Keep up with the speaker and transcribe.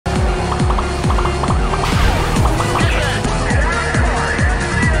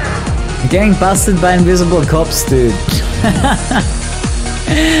Getting busted by invisible cops, dude.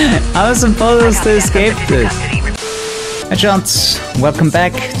 I was supposed to escape this. Hi Chance, welcome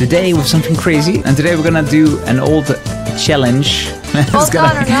back today with something crazy. And today we're gonna do an old challenge. It's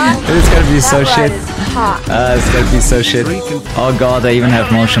gonna be so shit. It's gonna be so shit. Oh god, I even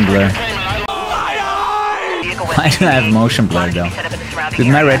have motion blur. I don't have motion blur though. Dude,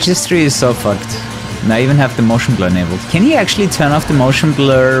 my registry is so fucked. And I even have the motion blur enabled. Can you actually turn off the motion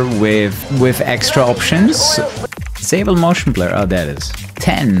blur with extra options? Disable motion blur. Oh, there it is.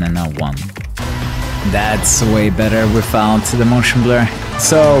 10 and now 1. That's way better without the motion blur.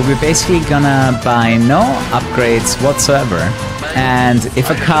 So we're basically gonna buy no upgrades whatsoever. And if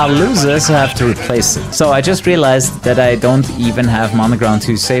a car loses, I have to replace it. So I just realized that I don't even have Monoground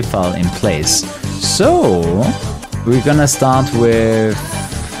 2 save file in place. So we're gonna start with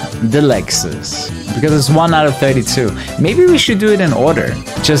the Lexus, because it's 1 out of 32. Maybe we should do it in order.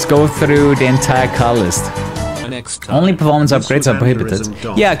 Just go through the entire car list. Only performance upgrades are prohibited.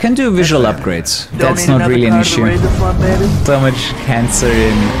 Yeah, I can do visual upgrades. That's not really an issue. So much cancer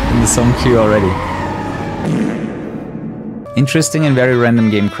in the song queue already. Interesting and very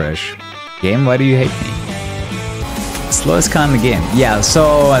random game crash. Game, why do you hate me? Slowest car in the game. Yeah,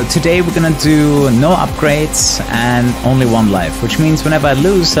 so today we're gonna do no upgrades and only 1 life, which means whenever I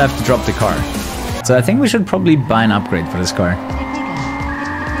lose, I have to drop the car. So I think we should probably buy an upgrade for this car.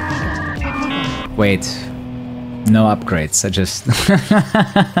 Wait, no upgrades. I just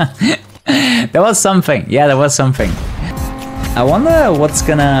there was something. Yeah, there was something. I wonder what's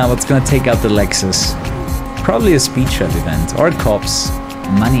gonna take out the Lexus. Probably a speed trap event or cops.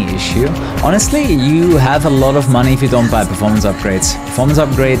 Money issue. Honestly, you have a lot of money if you don't buy performance upgrades. Performance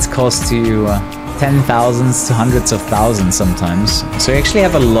upgrades cost you 10,000s to hundreds of thousands sometimes. So you actually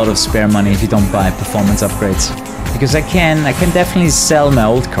have a lot of spare money if you don't buy performance upgrades. Because I can definitely sell my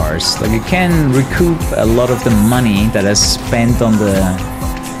old cars. Like, you can recoup a lot of the money that I spent on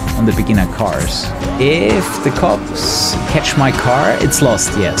the beginner cars. If the cops catch my car, it's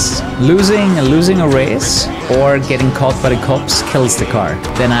lost, yes. Losing a race or getting caught by the cops kills the car.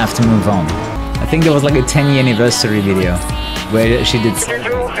 Then I have to move on. I think there was like a 10-year anniversary video where she did.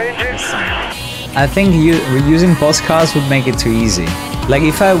 I think using boss cars would make it too easy. Like,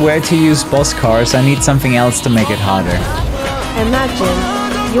 if I were to use boss cars, I need something else to make it harder. Imagine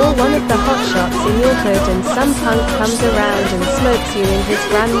you're one of the hotshots in your hood and some punk comes around and smokes you in his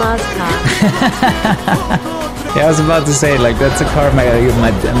grandma's car. Yeah, I was about to say, like, that's a car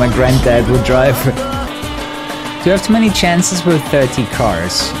my granddad would drive. Do you have too many chances with 30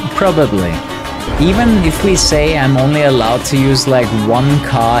 cars? Probably. Even if we say I'm only allowed to use like 1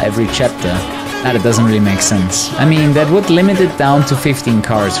 car every chapter, that doesn't really make sense. I mean, that would limit it down to 15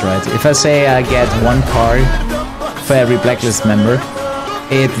 cars, right? If I say I get 1 car for every blacklist member,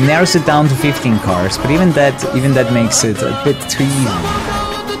 it narrows it down to 15 cars, but even that makes it a bit too easy.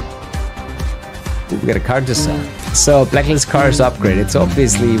 Ooh, we got a car to sell. So blacklist cars upgraded, so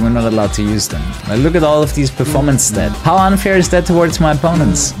obviously we're not allowed to use them. But look at all of these performance stats. How unfair is that towards my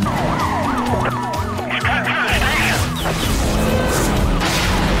opponents?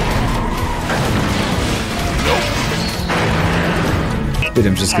 Dude,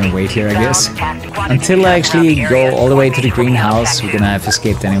 I'm just gonna wait here, I guess. Until I actually go all the way to the greenhouse, we're gonna have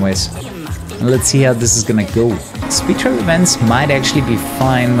escaped anyways. And let's see how this is gonna go. Speed trap events might actually be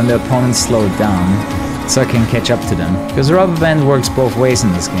fine when the opponents slow down, so I can catch up to them. Because the rubber band works both ways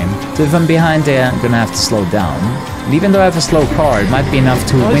in this game. So if I'm behind there, I'm gonna have to slow down. And even though I have a slow car, it might be enough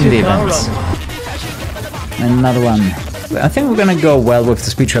to win the events. And another one. I think we're gonna go well with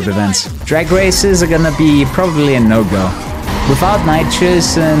the speed trap events. Drag races are gonna be probably a no-go. Without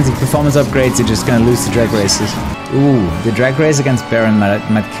nitrous and performance upgrades, you're just gonna lose the drag races. Ooh, the drag race against Baron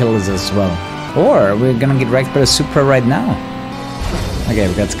might kill us as well. Or we're gonna get wrecked by the Supra right now. Okay,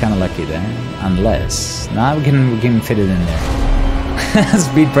 we got kinda lucky there. Unless... now we can fit it in there.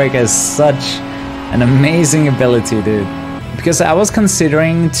 Speedbreaker is such an amazing ability, dude. Because I was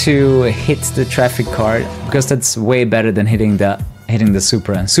considering to hit the traffic car, because that's way better than hitting the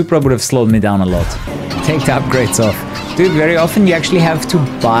Supra. Supra would have slowed me down a lot. Take the upgrades off. Dude, very often you actually have to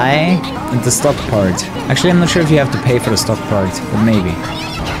buy the stock part. Actually, I'm not sure if you have to pay for the stock part, but maybe.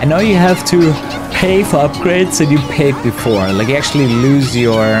 I know you have to pay for upgrades that you paid before. Like, you actually lose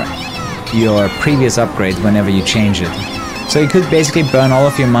your previous upgrade whenever you change it. So you could basically burn all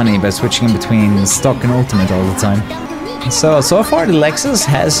of your money by switching in between stock and ultimate all the time. So far the Lexus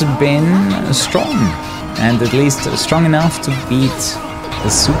has been strong. And at least strong enough to beat the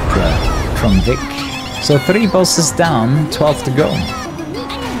Supra from Vic. So 3 bosses down, 12 to go.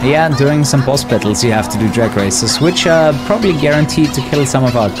 Yeah, during some boss battles you have to do drag races, which are probably guaranteed to kill some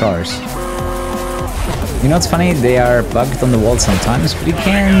of our cars. You know what's funny? They are bugged on the wall sometimes, but you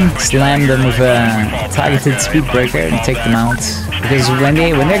can slam them with a targeted speed breaker and take them out. Because when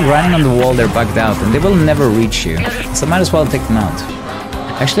they're grinding on the wall, they're bugged out and they will never reach you. So might as well take them out.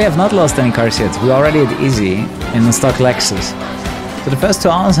 Actually, I've not lost any cars yet. We're already at easy in the stock Lexus. So the first 2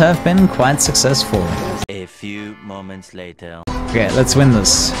 hours have been quite successful. A few moments later. Okay, let's win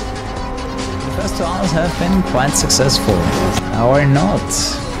this. The first 2 hours have been quite successful. Or not.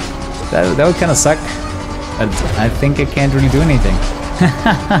 That would kind of suck. But I think I can't really do anything.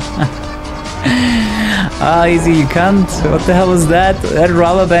 Ah, easy, you can't. What the hell was that? That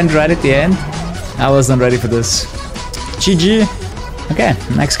rubber band right at the end? I wasn't ready for this. GG. Okay,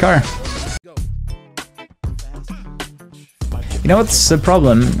 next car. You know what's the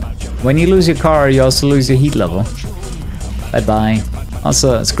problem? When you lose your car, you also lose your heat level. Bye-bye.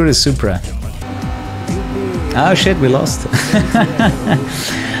 Also, screw the Supra. Oh shit, we lost.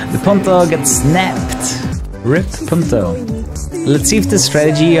 The Punto gets snapped. RIP Punto. Let's see if the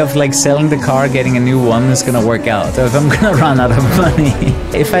strategy of like selling the car, getting a new one is gonna work out, or if I'm gonna run out of money.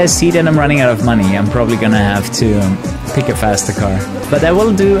 If I see that I'm running out of money, I'm probably gonna have to pick a faster car. But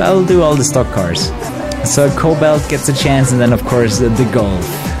I'll do all the stock cars. So Cobalt gets a chance, and then of course the Golf.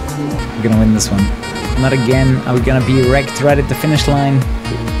 We're gonna win this one. Not again. Are we gonna be wrecked right at the finish line?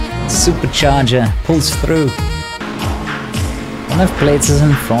 Supercharger pulls through. I don't know if plates is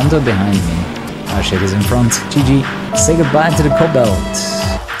in front or behind me. Oh shit, is in front. GG. Say goodbye to the Cobalt.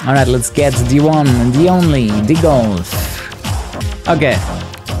 Alright, let's get the one and the only, the Golf. Okay.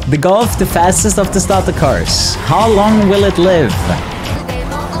 The Golf, the fastest of the starter cars. How long will it live?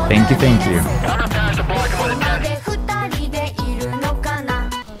 Thank you, thank you.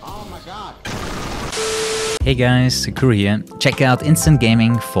 Hey guys, Kuru here. Check out Instant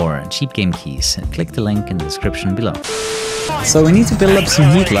Gaming for cheap game keys and click the link in the description below. So we need to build up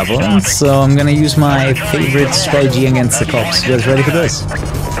some heat level, so I'm gonna use my favorite strategy against the cops. You guys ready for this?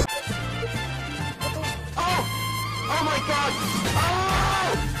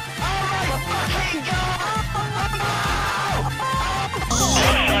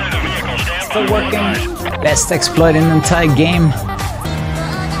 Still working. Best exploit in the entire game.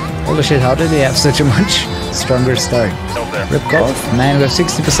 Holy shit, how did they have such a much stronger start? RIP Golf? Man, we have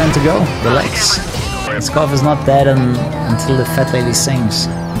 60% to go. Relax. This Golf is not dead until the fat lady sings.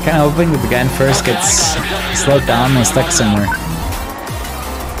 I'm kinda hoping that the guy in first gets slowed down or stuck somewhere.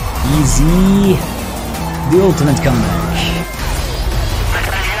 Easy. The ultimate comeback.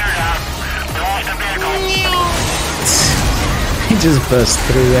 He just burst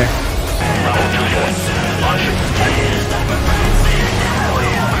through there.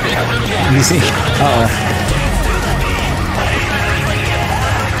 Easy. Uh-oh.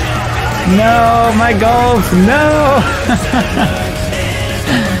 No, my Golf, no!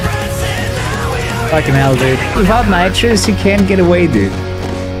 Fucking hell, dude. Without nitrous, you can't get away, dude.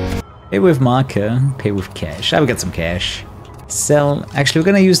 Pay with marker, pay with cash. I've got some cash. Sell. Actually, we're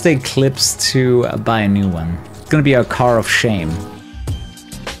gonna use the Eclipse to buy a new one. It's gonna be our car of shame.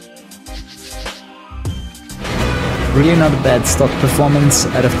 Really not a bad stock performance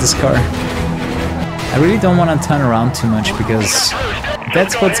out of this car. I really don't want to turn around too much because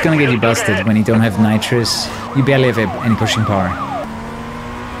that's what's gonna get you busted when you don't have nitrous. You barely have any pushing power.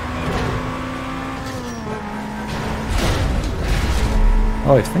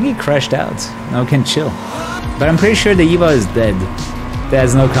 Oh, I think he crashed out. Now we can chill. But I'm pretty sure the Evo is dead.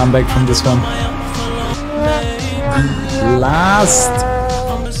 There's no comeback from this one. Last.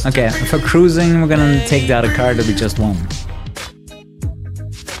 Okay, for cruising, we're gonna take the other car that we just won.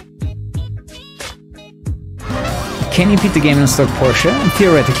 Can you beat the game in stock Porsche?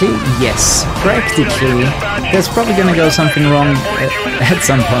 Theoretically, yes. Practically, there's probably gonna go something wrong at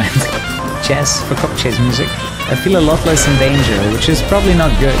some point. Chess for cop chase music. I feel a lot less in danger, which is probably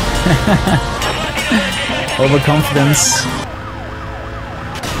not good. Overconfidence.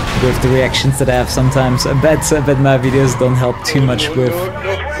 With the reactions that I have sometimes, I bet my videos don't help too much with...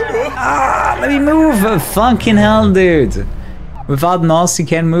 Ah, let me move! Fucking hell, dude! Without NOS, you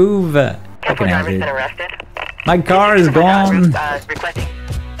can't move. Fucking hell, dude. My car is gone!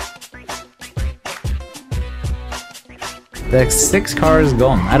 The 6 car is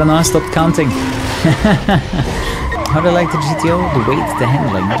gone. I don't know, I stopped counting. How do I like the GTO? The weight, the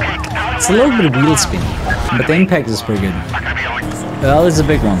handling. It's a little bit of wheel spin, but the impact is pretty good. Well, it's a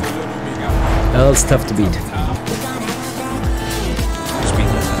big one. Well, it's tough to beat.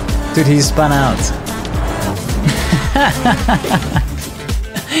 Dude, he spun out.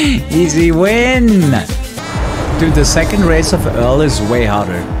 Easy win! Dude, the second race of Earl is way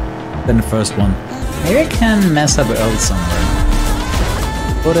harder than the first one. Maybe I can mess up Earl somewhere.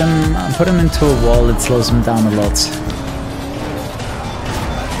 Put him into a wall, it slows him down a lot.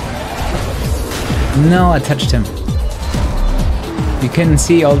 No, I touched him. You can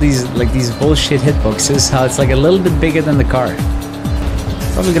see all these, like, these bullshit hitboxes, how it's like a little bit bigger than the car.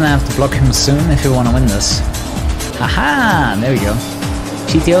 Probably gonna have to block him soon if we want to win this. Aha! There we go.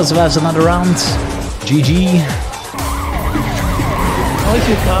 GTO survives another round. GG. I like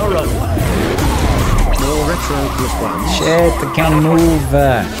your car run. No retro plus one. Shit, I can't move.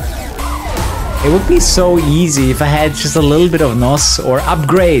 It would be so easy if I had just a little bit of NOS or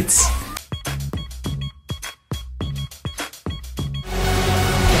upgrades.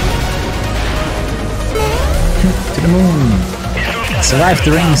 To the moon. Survive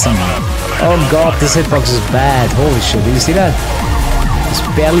the ring somehow. Oh god, this hitbox is bad. Holy shit, do you see that? Just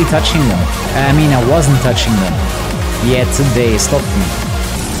barely touching them. I mean, I wasn't touching them. Yet they stopped me.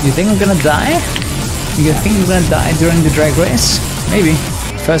 You think I'm gonna die? You think I'm gonna die during the drag race? Maybe.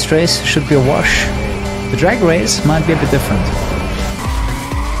 First race should be a wash. The drag race might be a bit different.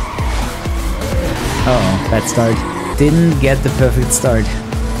 Uh-oh, bad start. Didn't get the perfect start.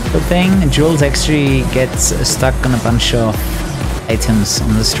 Good thing, Jules actually gets stuck on a bunch of items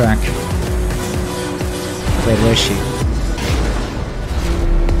on this track. Wait, where is she?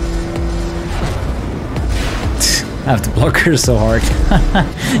 I have to block her so hard.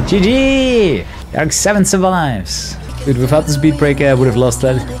 GG! Dark 7 survives. Dude, without the speed breaker, I would have lost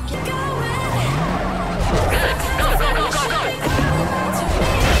that.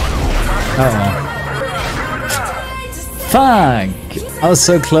 Uh-oh. Fuck! I was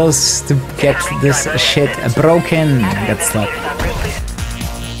so close to get this shit broken. Got stuck.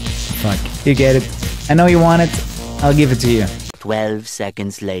 Fuck, you get it. I know you want it. I'll give it to you. 12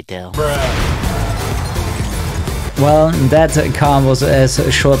 seconds later. Well, that car was as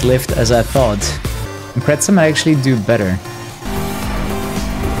short-lived as I thought. Pretzel might actually do better.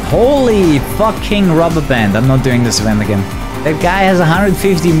 Holy fucking rubber band. I'm not doing this event again. That guy has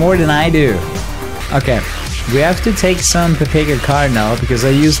 150 more than I do. Okay, we have to take some Pepega car now because I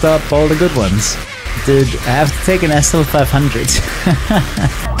used up all the good ones. Dude, I have to take an SL500.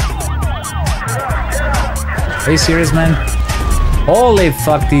 Are you serious, man? Holy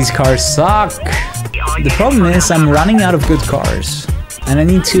fuck, these cars suck. The problem is I'm running out of good cars. And I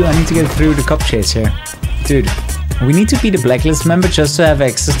need to get through the cop chase here. Dude, we need to be the blacklist member just to have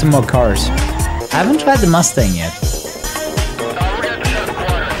access to more cars. I haven't tried the Mustang yet.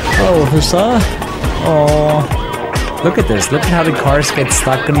 Oh, huzzah. Oh. Look at this. Look at how the cars get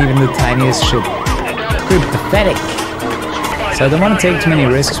stuck on even the tiniest shit. It's pretty pathetic. So I don't want to take too many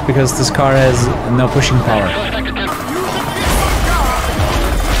risks because this car has no pushing power.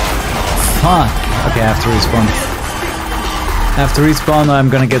 Fuck. Okay, I have to respawn. I have to respawn or I'm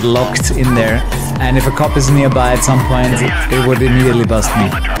gonna get locked in there. And if a cop is nearby at some point, it would immediately bust me.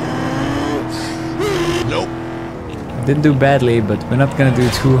 Nope. Didn't do badly, but we're not gonna do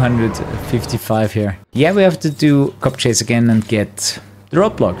 255 here. Yeah, we have to do cop chase again and get the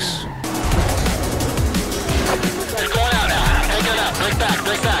roadblocks.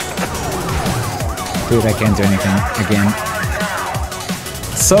 Dude, I can't do anything again.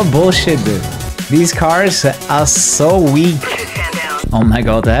 So bullshit, dude. These cars are so weak. Oh my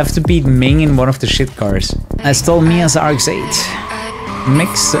god, I have to beat Ming in one of the shit cars. I stole Mia's RX-8.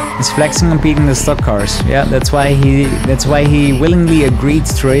 Mix is flexing on beating the stock cars. Yeah, that's why he willingly agreed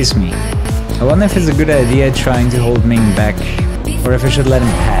to race me. I wonder if it's a good idea trying to hold Ming back, or if I should let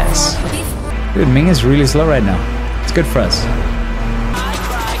him pass. Dude, Ming is really slow right now. It's good for us.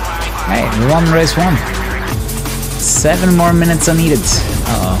 Hey, we won race 1. 7 more minutes are needed.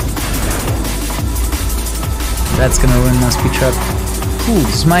 Uh-oh. That's gonna ruin my speed trap. Ooh,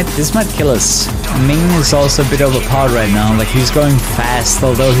 this might kill us. Ming is also a bit overpowered right now, like he's going fast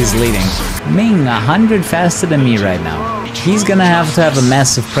although he's leading. Ming, 100 faster than me right now. He's gonna have to have a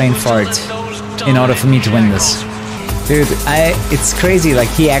massive brain fart in order for me to win this. Dude, it's crazy, like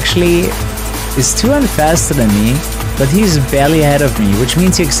he actually is 200 faster than me, but he's barely ahead of me, which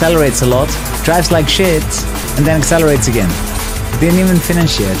means he accelerates a lot, drives like shit, and then accelerates again. Didn't even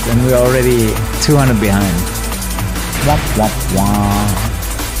finish yet, and we're already 200 behind. Womp womp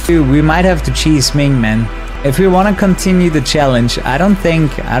womp. Dude, we might have to cheese Ming, man. If we want to continue the challenge, I don't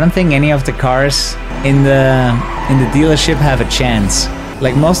think any of the cars in the dealership have a chance.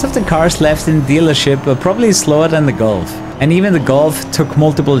 Like most of the cars left in the dealership are probably slower than the Golf. And even the Golf took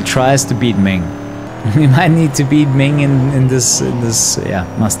multiple tries to beat Ming. We might need to beat Ming in this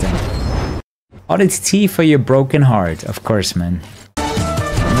Mustang. Audit T for your broken heart, of course, man.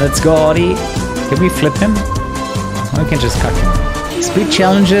 Let's go, Audi. Can we flip him? Or we can just cuck him. Speed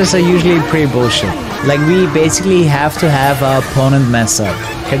challenges are usually pretty bullshit. Like, we basically have to have our opponent mess up.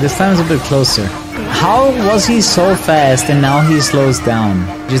 Okay, this time it's a bit closer. How was he so fast and now he slows down?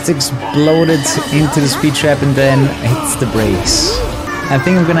 Just exploded into the speed trap and then hits the brakes. I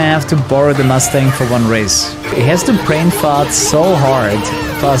think I'm gonna have to borrow the Mustang for one race. He has to brain fart so hard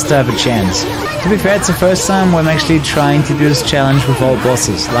for us to have a chance. To be fair, it's the first time I'm actually trying to do this challenge with all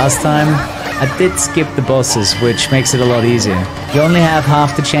bosses. Last time I did skip the bosses, which makes it a lot easier. You only have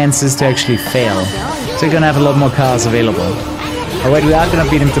half the chances to actually fail, so you're gonna have a lot more cars available. Oh wait, we are gonna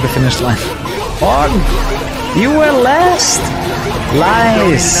beat him to the finish line. Og, you were last!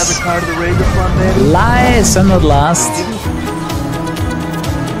 Lies! Lies, I'm not last.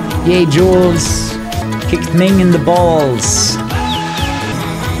 Yay, Jules! Kicked Ming in the balls!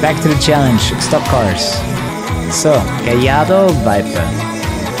 Back to the challenge, stock cars. So, Gallardo, Viper.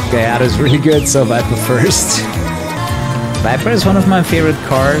 Gallardo's really good, so Viper first. Viper is one of my favorite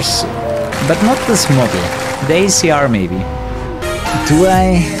cars, but not this model. The ACR maybe. Do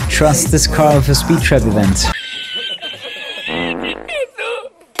I trust this car with a speed trap event?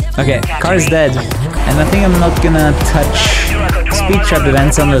 Okay, car is dead. And I think I'm not gonna touch speed trap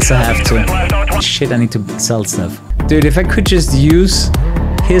events unless I have to. Shit, I need to sell stuff. Dude, if I could just use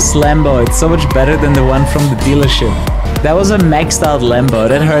his Lambo, it's so much better than the one from the dealership. That was a maxed out Lambo,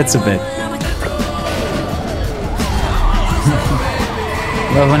 that hurts a bit.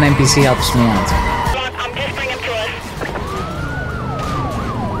 Well, when NPC helps me out.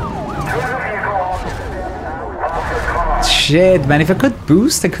 Shit, man, if I could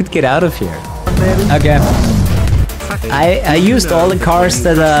boost, I could get out of here. Okay. I used all the cars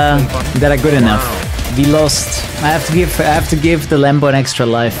that are good enough. We lost. I have to give the Lambo an extra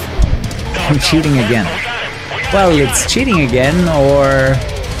life. I'm cheating again. Well, it's cheating again or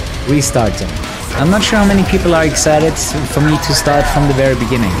restarting. I'm not sure how many people are excited for me to start from the very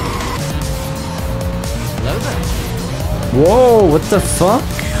beginning. Whoa, what the fuck?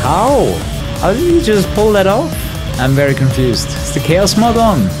 How? How did you just pull that off? I'm very confused. Is the chaos mod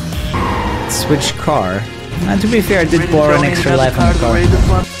on? Switch car. And to be fair, I did borrow an extra life on the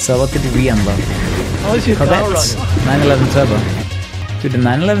car. So what did we unlock? Corvette. 911 Turbo. Dude, the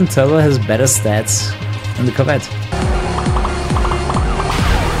 911 Turbo has better stats than the Corvette.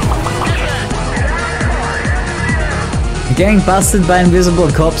 Getting busted by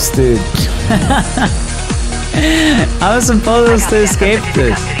invisible cops, dude. I was supposed to escape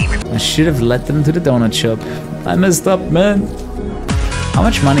this. I should have led them to the donut shop. I messed up, man. How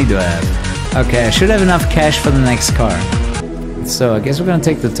much money do I have? Okay, I should have enough cash for the next car. So I guess we're gonna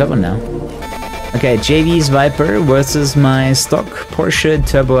take the Turbo now. Okay, JV's Viper versus my stock Porsche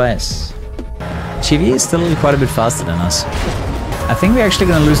Turbo S. JV is still quite a bit faster than us. I think we're actually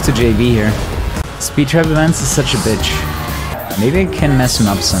gonna lose to JV here. Speed trap events is such a bitch. Maybe I can mess him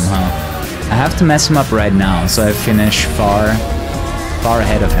up somehow. I have to mess him up right now, so I finish far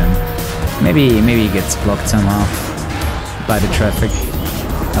ahead of him. Maybe he gets blocked somehow by the traffic.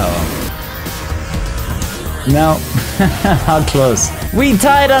 Oh. No. How close. We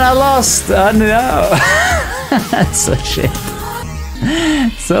tied and I lost! Oh no! That's so shit.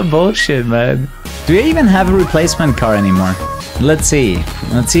 So bullshit, man. Do I even have a replacement car anymore? Let's see.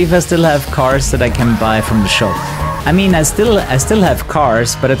 Let's see if I still have cars that I can buy from the shop. I mean, I still have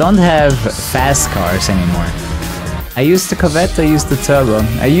cars, but I don't have fast cars anymore. I used the Corvette, I used the Turbo.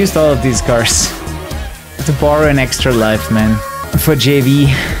 I used all of these cars. To borrow an extra life, man. For JV.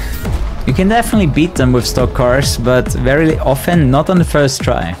 You can definitely beat them with stock cars, but very often not on the first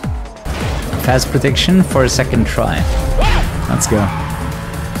try. Fast prediction for a second try. Let's go.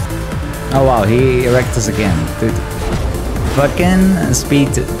 Oh wow, he wrecked us again, dude. Fucking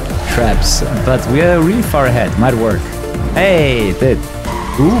speed traps, but we are really far ahead. Might work. Hey, dude.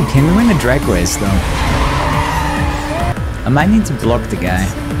 Ooh, can we win a drag race though? I might need to block the guy.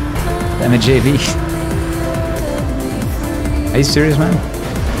 Damn it, JV. Are you serious, man?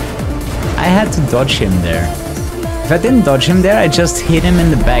 I had to dodge him there. If I didn't dodge him there, I just hit him in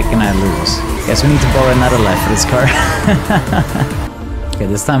the back and I lose. Guess we need to borrow another life for this car. Okay,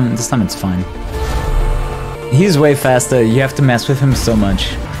 this time it's fine. He's way faster, you have to mess with him so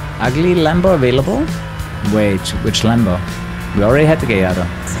much. Ugly Lambo available? Wait, which Lambo? We already had the Gallardo.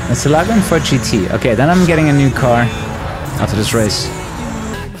 Murcielago and Ford GT. Okay, then I'm getting a new car after this race.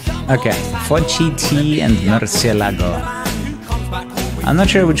 Okay, Ford GT and Murcielago. I'm not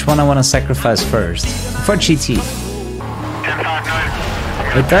sure which one I want to sacrifice first. Ford GT.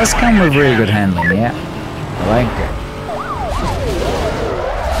 It does come with really good handling, yeah. I like it.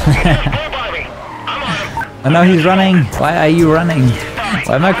 Oh no, he's running! Why are you running?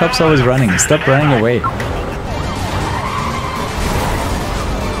 Why are my cops always running? Stop running away.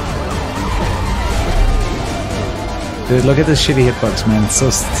 Dude, look at this shitty hitbox, man. It's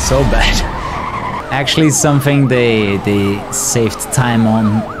so bad. Actually, something they saved time on,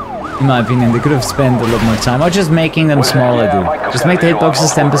 in my opinion. They could have spent a lot more time. Or just making them smaller, dude. Just make the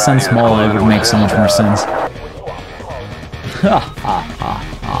hitboxes 10% smaller. It would make so much more sense.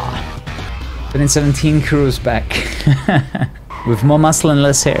 2017 Kuru's back. With more muscle and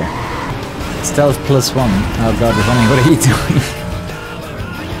less hair. Stealth +1. Oh god, Ronnie, what are you doing?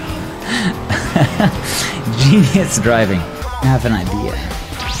 Genius driving. I have an idea.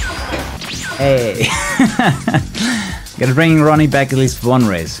 Hey. Gotta bring Ronnie back at least for one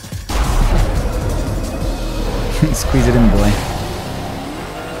race. Squeeze it in, boy.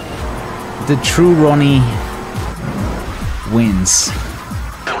 The true Ronnie wins.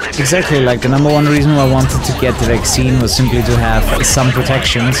 Exactly, like the #1 reason why I wanted to get the vaccine was simply to have some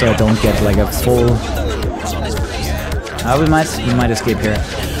protection, so I don't get like a full... we might escape here.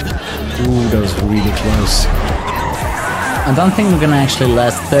 Ooh, that was really close. I don't think we're gonna actually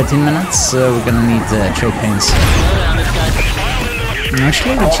last 13 minutes, so we're gonna need trade pains.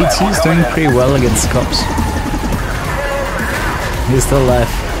 Actually, the GT is doing pretty well against cops. He's still alive.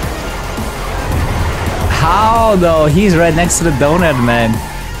 How though? He's right next to the donut, man.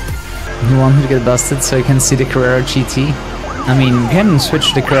 You want him to get busted so you can see the Carrera GT? I mean, you can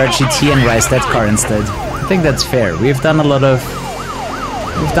switch the Carrera GT and rise that car instead. I think that's fair. We've done a lot of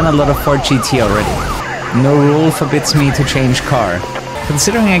Ford GT already. No rule forbids me to change car.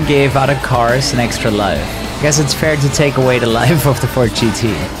 Considering I gave other cars an extra life, I guess it's fair to take away the life of the Ford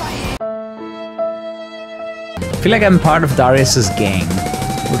GT. I feel like I'm part of Darius's gang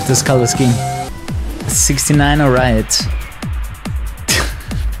with this color scheme. 69, alright.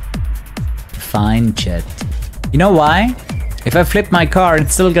 Fine, chat. You know why? If I flip my car,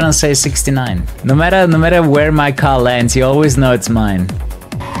 it's still gonna say 69. No matter where my car lands, you always know it's mine.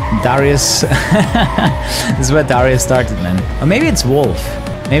 Darius... This is where Darius started, man. Or maybe it's Wolf.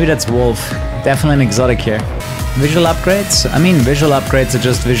 Maybe that's Wolf. Definitely an exotic here. Visual upgrades? I mean, visual upgrades are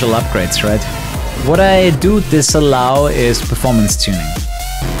just visual upgrades, right? What I do disallow is performance tuning.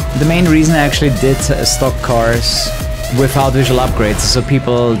 The main reason I actually did stock cars without visual upgrades is so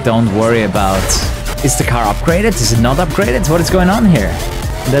people don't worry about, is the car upgraded? Is it not upgraded? What is going on here?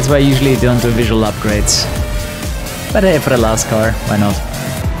 That's why I usually don't do visual upgrades. But hey, for the last car, why not?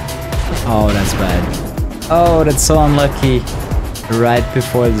 Oh, that's bad. Oh, that's so unlucky. Right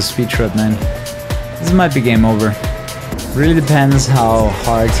before the speed trap, man. This might be game over. Really depends how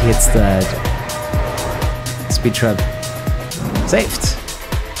hard he hits that speed trap. Saved.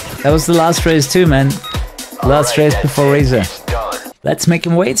 That was the last race too, man. Last race before Razor. Let's make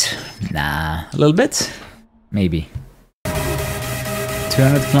him wait. Nah, a little bit? Maybe.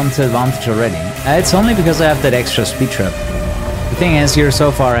 200 kilometer advantage already. It's only because I have that extra speed trap. The thing is, you're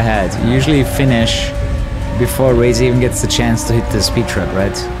so far ahead. You usually finish before Razor even gets the chance to hit the speed trap,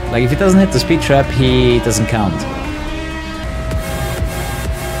 right? Like if he doesn't hit the speed trap, he doesn't count.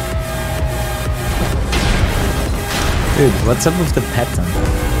 Dude, what's up with the pattern?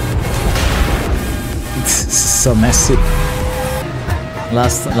 It's so messy.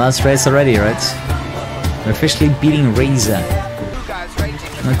 Last race already, right? We're officially beating Razor.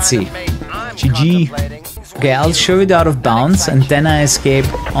 Let's see. GG. Okay, I'll show you the out of bounds and then I escape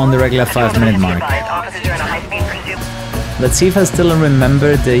on the regular 5-minute mark. Let's see if I still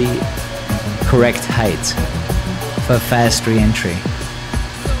remember the correct height for fast re-entry.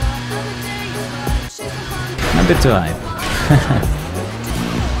 A bit too high.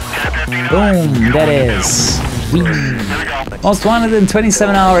 Boom, that is. Most wanted in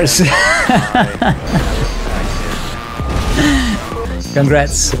 27 hours.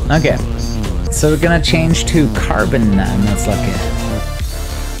 Congrats. Okay. So we're gonna change to carbon now, and that's lucky.